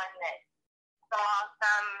actually the one that saw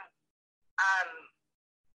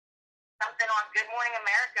something on Good Morning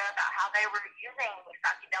America about how they were using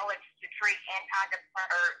psychedelics to treat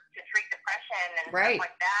depression and right. stuff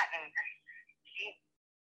like that. And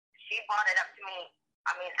she brought it up to me.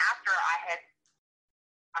 I mean, after I had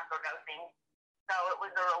microdosing, so it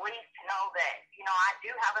was a relief to know that, you know, I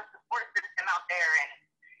do have a support system out there, and,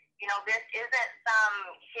 you know, this isn't some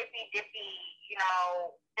hippy-dippy, you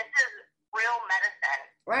know, this is real medicine.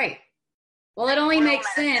 Right. Well, it only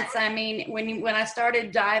makes sense. I mean, when I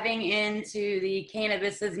started diving into the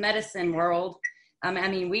cannabis as medicine world, I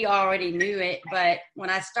mean, we already knew it, but when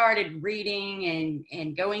I started reading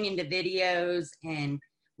and going into videos and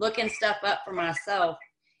looking stuff up for myself,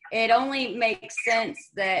 it only makes sense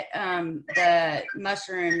that the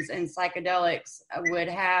mushrooms and psychedelics would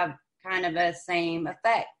have kind of a same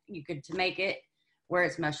effect. You could to make it where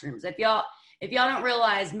it's mushrooms. If y'all don't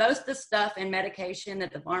realize, most of the stuff in medication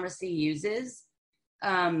that the pharmacy uses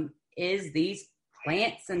is these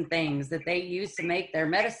plants and things that they use to make their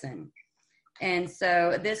medicine. And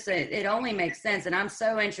so it only makes sense. And I'm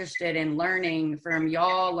so interested in learning from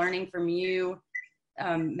y'all, learning from you,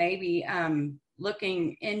 maybe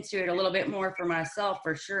looking into it a little bit more for myself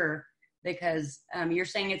for sure, because you're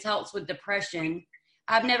saying it helps with depression.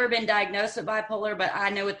 I've never been diagnosed with bipolar, but I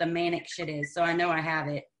know what the manic shit is. So I know I have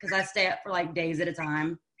it because I stay up for like days at a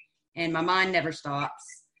time and my mind never stops.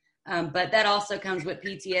 But that also comes with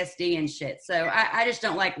PTSD and shit. So I just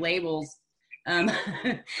don't like labels. So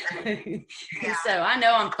I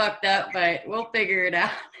know I'm fucked up, but we'll figure it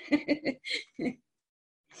out.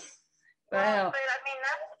 Well, but I mean,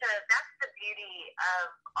 that's the beauty of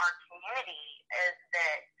our community is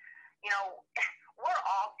that, you know, we're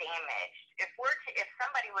all damaged. If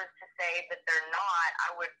somebody was to say that they're not,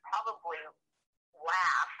 I would probably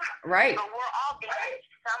laugh. Right. But we're all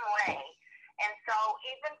damaged some way. And so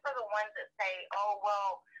even for the ones that say, oh,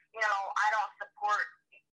 well, you know, I don't support,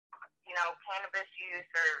 you know, cannabis use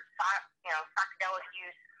or, you know, psychedelic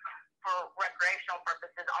use for recreational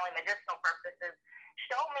purposes, only medicinal purposes,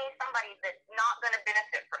 show me somebody that's not going to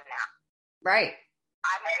benefit from that. Right.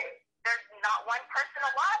 I mean, there's not one person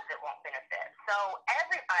alive that won't benefit. So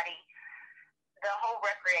everybody, the whole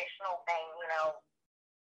recreational thing, you know,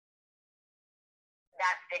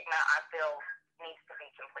 that stigma, I feel, needs to be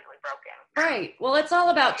completely broken. Right. Well, it's all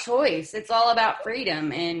about choice. It's all about freedom.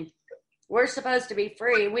 And we're supposed to be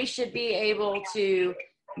free. We should be able to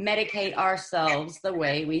medicate ourselves the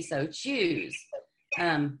way we so choose.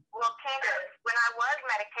 Well, Candace, when I was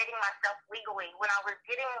medicating myself legally, when I was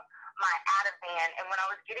getting my Ativan, and when I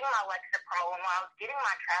was getting my Lexapro, and when I was getting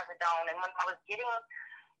my Trazodone, and when I was getting,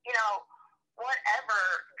 you know, whatever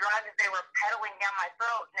drugs they were peddling down my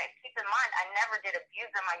throat, and keep in mind, I never did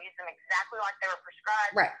abuse them. I used them exactly like they were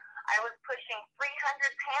prescribed. Right. I was pushing 300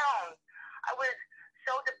 pounds. I was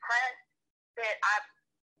so depressed that I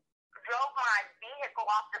drove my vehicle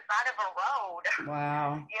off the side of a road.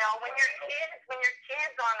 Wow. You know, when your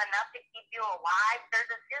kids aren't enough to keep you alive, there's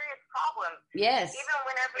a serious problem. Yes. Even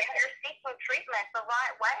whenever you're seeking treatment the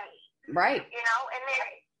right way. Right. You know, and then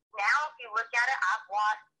now if you look at it, I've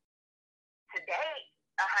lost today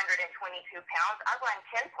 122 pounds. I run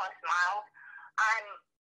 10 plus miles. I'm,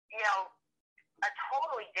 you know, a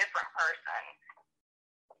totally different person.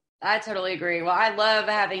 I totally agree. Well, I love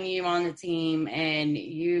having you on the team, and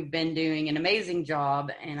you've been doing an amazing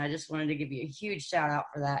job. And I just wanted to give you a huge shout out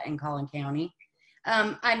for that in Collin County.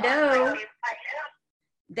 I know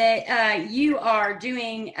that you are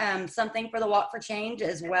doing something for the Walk for Change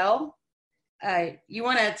as well. You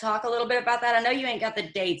want to talk a little bit about that? I know you ain't got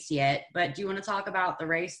the dates yet, but do you want to talk about the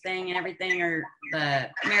race thing and everything, or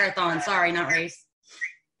the marathon? Sorry, not race.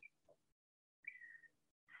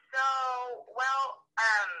 So, well,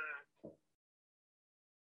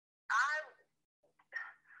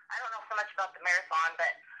 I don't know so much about the marathon,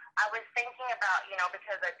 but I was thinking about,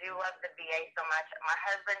 because I do love the VA so much. My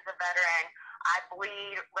husband's a veteran. I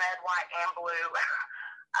bleed red, white, and blue.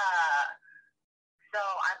 So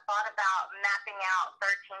I thought about mapping out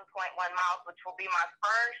 13.1 miles, which will be my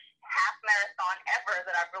first half marathon ever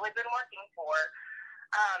that I've really been working for.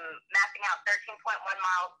 Mapping out 13.1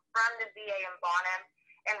 miles from the VA in Bonham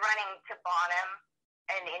and running to Bonham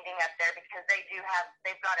and ending up there, because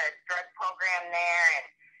they've got a drug program there, and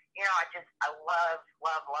I love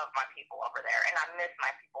my people over there, and I miss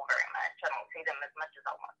my people very much. I don't see them as much as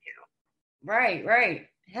I want to. Right.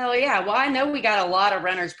 Hell yeah. Well, I know we got a lot of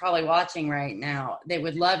runners probably watching right now that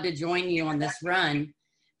would love to join you on this run.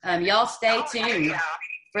 Y'all stay tuned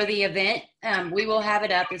for the event. We will have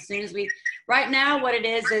it up as soon as right now what it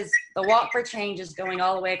is the Walk for Change is going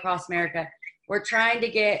all the way across America. We're trying to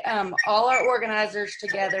get all our organizers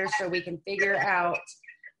together so we can figure out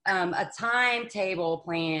a timetable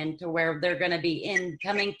plan to where they're going to be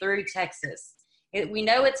coming through Texas. We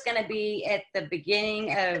know it's going to be at the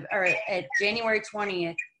beginning of, or at January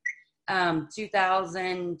 20th,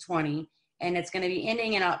 2020, and it's going to be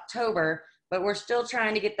ending in October, but we're still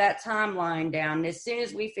trying to get that timeline down. And as soon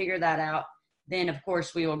as we figure that out, then of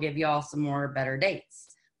course we will give y'all some more better dates.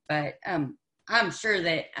 But I'm sure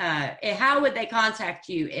that, how would they contact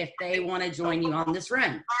you if they want to join you on this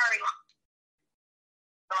run?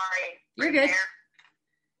 Sorry. You're good.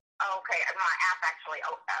 Okay, my app actually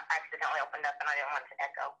accidentally opened up and I didn't want to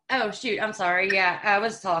echo. Oh, shoot. I'm sorry. Yeah, I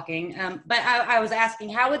was talking. But I was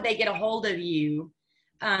asking, how would they get a hold of you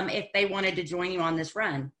if they wanted to join you on this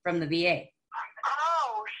run from the VA?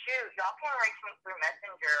 Oh, shoot. Y'all can reach me through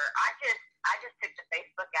Messenger. I just took the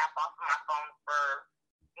Facebook app off of my phone for,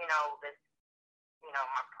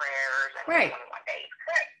 my prayers and 21 days.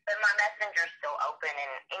 But my Messenger's still open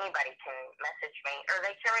and anybody can message me, or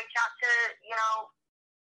they can reach out to,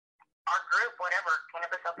 our group, whatever,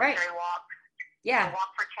 Cannabis Open Carry Walks. Yeah.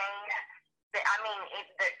 Walk for Change. I mean,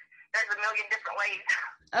 there's a million different ways.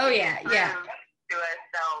 Oh, yeah. To us,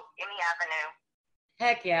 so any avenue.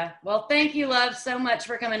 Heck yeah. Well, thank you, love, so much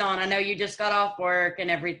for coming on. I know you just got off work and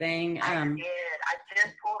everything. I did. I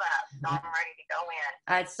just pulled up, so I'm ready to go in.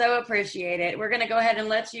 I so appreciate it. We're going to go ahead and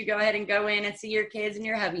let you go ahead and go in and see your kids and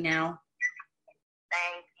your hubby now.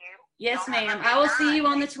 Thank you. Yes, ma'am. I will see you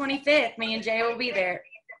on the 25th. Me and Jay will be there.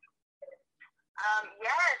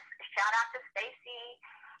 Yes. Shout out to Stacy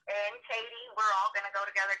and Katie. We're all going to go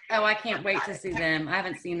together too. Oh, I can't wait to see them. I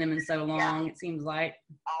haven't seen them in so long, it seems like.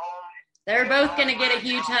 They're Oh, both going to get a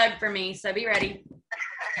huge hug from me, so be ready.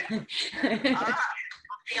 All right. See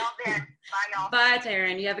y'all then. Bye, y'all. Bye,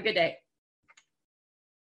 Taryn. You have a good day.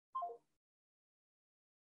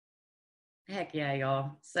 Heck yeah,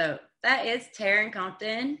 y'all. So that is Taryn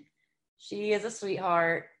Compton. She is a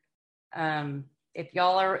sweetheart. If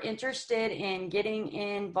y'all are interested in getting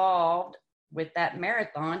involved with that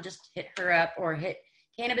marathon, just hit her up or hit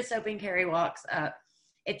Cannabis Open Carry Walks up.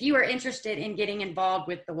 If you are interested in getting involved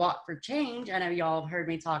with the Walk for Change, I know y'all have heard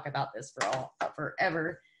me talk about this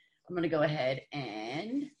forever. I'm going to go ahead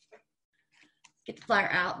and get the flyer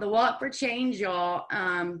out. The Walk for Change, y'all.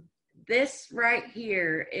 This right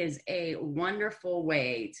here is a wonderful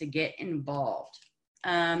way to get involved.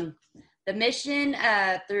 The mission,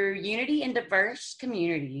 through unity in diverse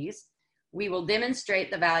communities, we will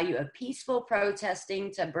demonstrate the value of peaceful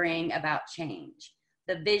protesting to bring about change.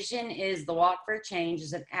 The vision is the Walk for Change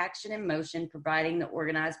is an action in motion, providing the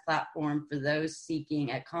organized platform for those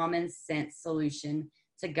seeking a common sense solution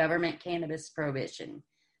to government cannabis prohibition.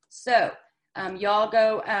 So, y'all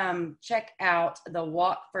go check out the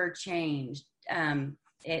Walk for Change.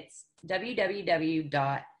 It's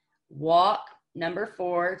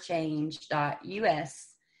www.walk4change.us.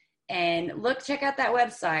 And check out that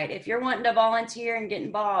website. If you're wanting to volunteer and get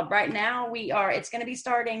involved, right now it's going to be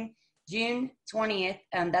starting June 20th.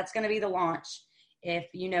 That's going to be the launch. If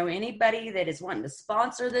you know anybody that is wanting to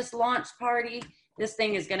sponsor this launch party, this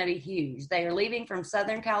thing is going to be huge. They are leaving from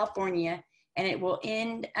Southern California, and it will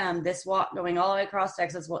end, this walk going all the way across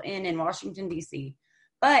Texas will end in Washington, D.C.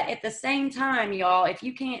 But at the same time, y'all, if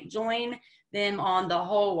you can't join them on the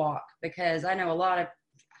whole walk, because I know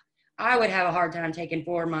I would have a hard time taking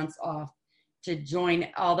 4 months off to join,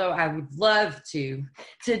 although I would love to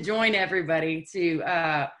join everybody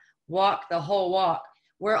to walk the whole walk.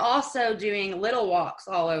 We're also doing little walks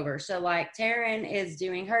all over. So like Taryn is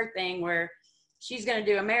doing her thing where she's going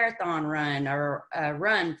to do a marathon run or a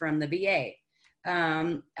run from the VA.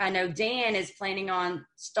 I know Dan is planning on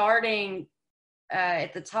starting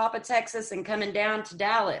at the top of Texas and coming down to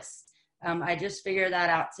Dallas. I just figured that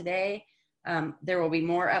out today. There will be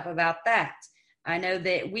more up about that. I know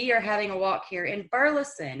that we are having a walk here in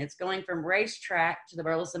Burleson. It's going from Racetrack to the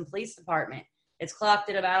Burleson Police Department. It's clocked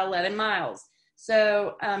at about 11 miles.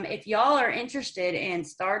 So if y'all are interested in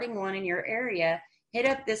starting one in your area, hit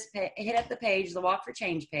up the page, the Walk for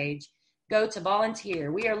Change page. Go to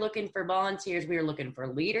volunteer. We are looking for volunteers. We are looking for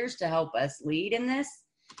leaders to help us lead in this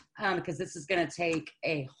because this is going to take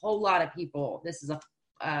a whole lot of people. This is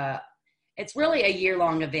it's really a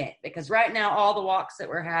year-long event because right now all the walks that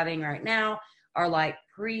we're having right now are like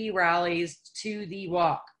pre-rallies to the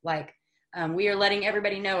walk. Like we are letting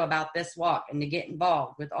everybody know about this walk and to get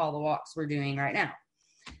involved with all the walks we're doing right now.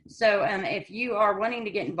 So if you are wanting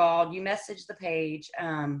to get involved, you message the page,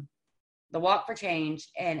 the Walk for Change,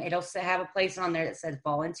 and it'll have a place on there that says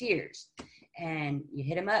volunteers. And you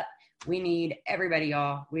hit them up. We need everybody,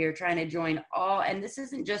 y'all. We are trying to join all, and this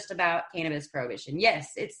isn't just about cannabis prohibition.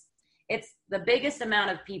 Yes, it's the biggest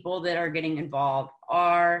amount of people that are getting involved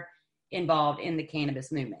are involved in the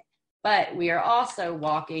cannabis movement. But we are also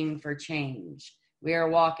walking for change. We are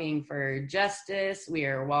walking for justice. We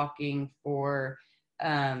are walking for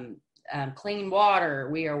clean water.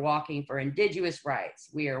 We are walking for indigenous rights.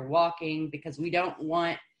 We are walking because we don't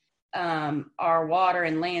want our water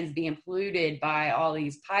and lands being polluted by all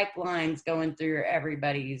these pipelines going through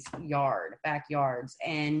everybody's backyards.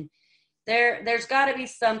 And there's got to be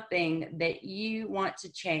something that you want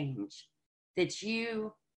to change that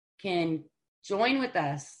you can join with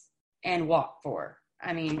us and walk for.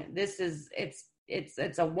 I mean,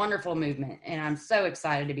 it's a wonderful movement, and I'm so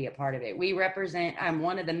excited to be a part of it. I'm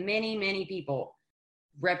one of the many, many people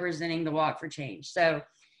representing the Walk for Change. So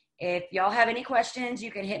if y'all have any questions,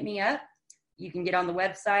 you can hit me up. You can get on the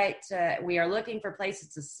website. We are looking for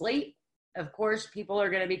places to sleep. Of course, people are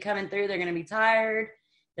going to be coming through. They're going to be tired.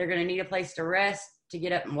 They're going to need a place to rest to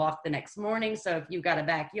get up and walk the next morning. So if you've got a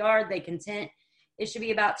backyard, they can tent. It should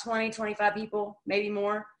be about 20, 25 people, maybe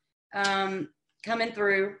more, coming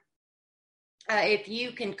through. If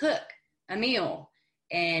you can cook a meal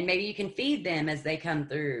and maybe you can feed them as they come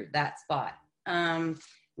through that spot.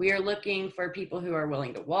 We are looking for people who are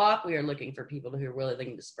willing to walk. We are looking for people who are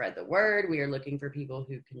willing to spread the word. We are looking for people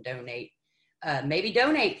who can donate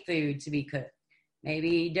food to be cooked.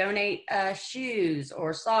 Maybe donate shoes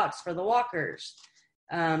or socks for the walkers.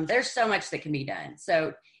 There's so much that can be done.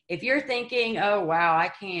 So if you're thinking, oh, wow, I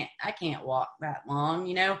can't walk that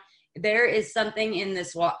long, there is something in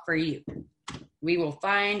this walk for you. We will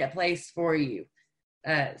find a place for you.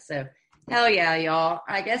 So hell yeah, y'all.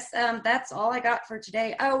 I guess that's all I got for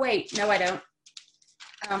today. Oh, wait. No, I don't.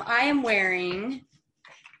 I am wearing,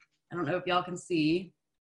 I don't know if y'all can see,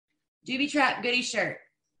 Doobie Trap Goodie shirt,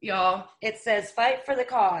 y'all. It says fight for the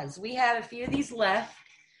cause. We have a few of these left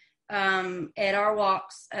at our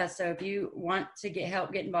walks. So if you want to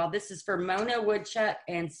help get involved, this is for Mona, Woodchuck,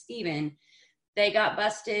 and Steven. They got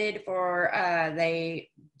busted for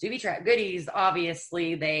Doobie Trap Goodies.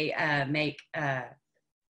 Obviously, they make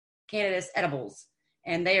cannabis edibles,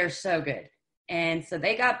 and they are so good. And so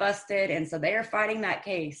they got busted, and so they are fighting that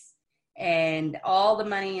case. And all the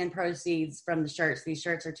money and proceeds from the shirts, these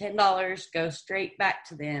shirts are $10, go straight back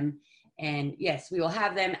to them. And yes, we will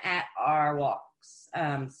have them at our walks.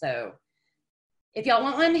 So if y'all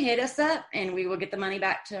want one, hit us up, and we will get the money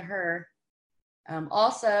back to her.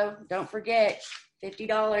 Also, don't forget,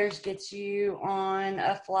 $50 gets you on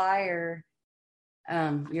a flyer,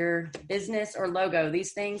 your business or logo.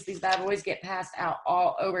 These bad boys get passed out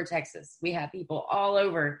all over Texas. We have people all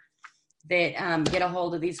over that get a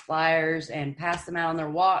hold of these flyers and pass them out on their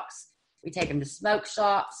walks. We take them to smoke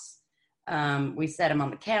shops. We set them on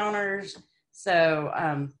the counters.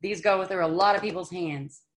 So these go through a lot of people's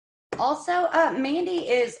hands. Also, Mandy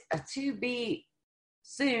is to be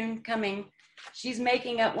soon coming. She's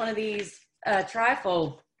making up one of these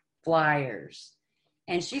trifold flyers,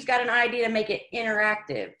 and she's got an idea to make it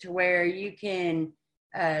interactive to where you can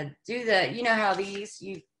do how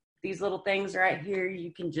these little things right here,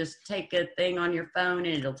 you can just take a thing on your phone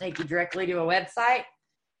and it'll take you directly to a website.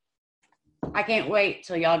 I can't wait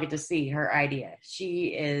till y'all get to see her idea. She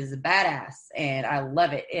is badass, and I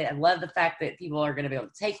love it. I love the fact that people are going to be able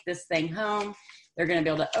to take this thing home. They're going to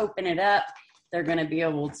be able to open it up. They're going to be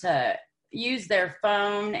able to use their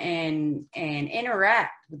phone and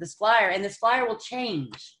interact with this flyer, and this flyer will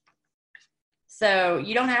change. So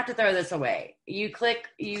you don't have to throw this away. You're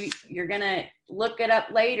going to look it up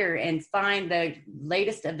later and find the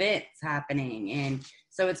latest events happening. And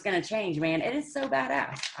so it's going to change, man. It is so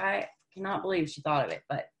badass. I cannot believe she thought of it,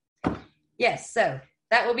 but yes. So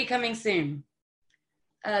that will be coming soon.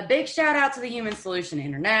 A big shout out to the Human Solution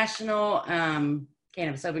International,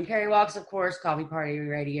 Cannabis Open Carry Walks, of course, Coffee Party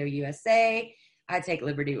Radio USA. I Take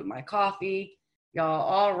Liberty with My Coffee. Y'all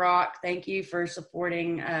all rock. Thank you for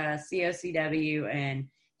supporting COCW and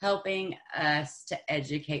helping us to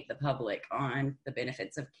educate the public on the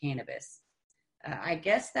benefits of cannabis. I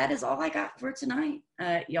guess that is all I got for tonight.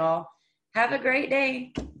 Y'all have a great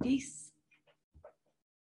day. Peace.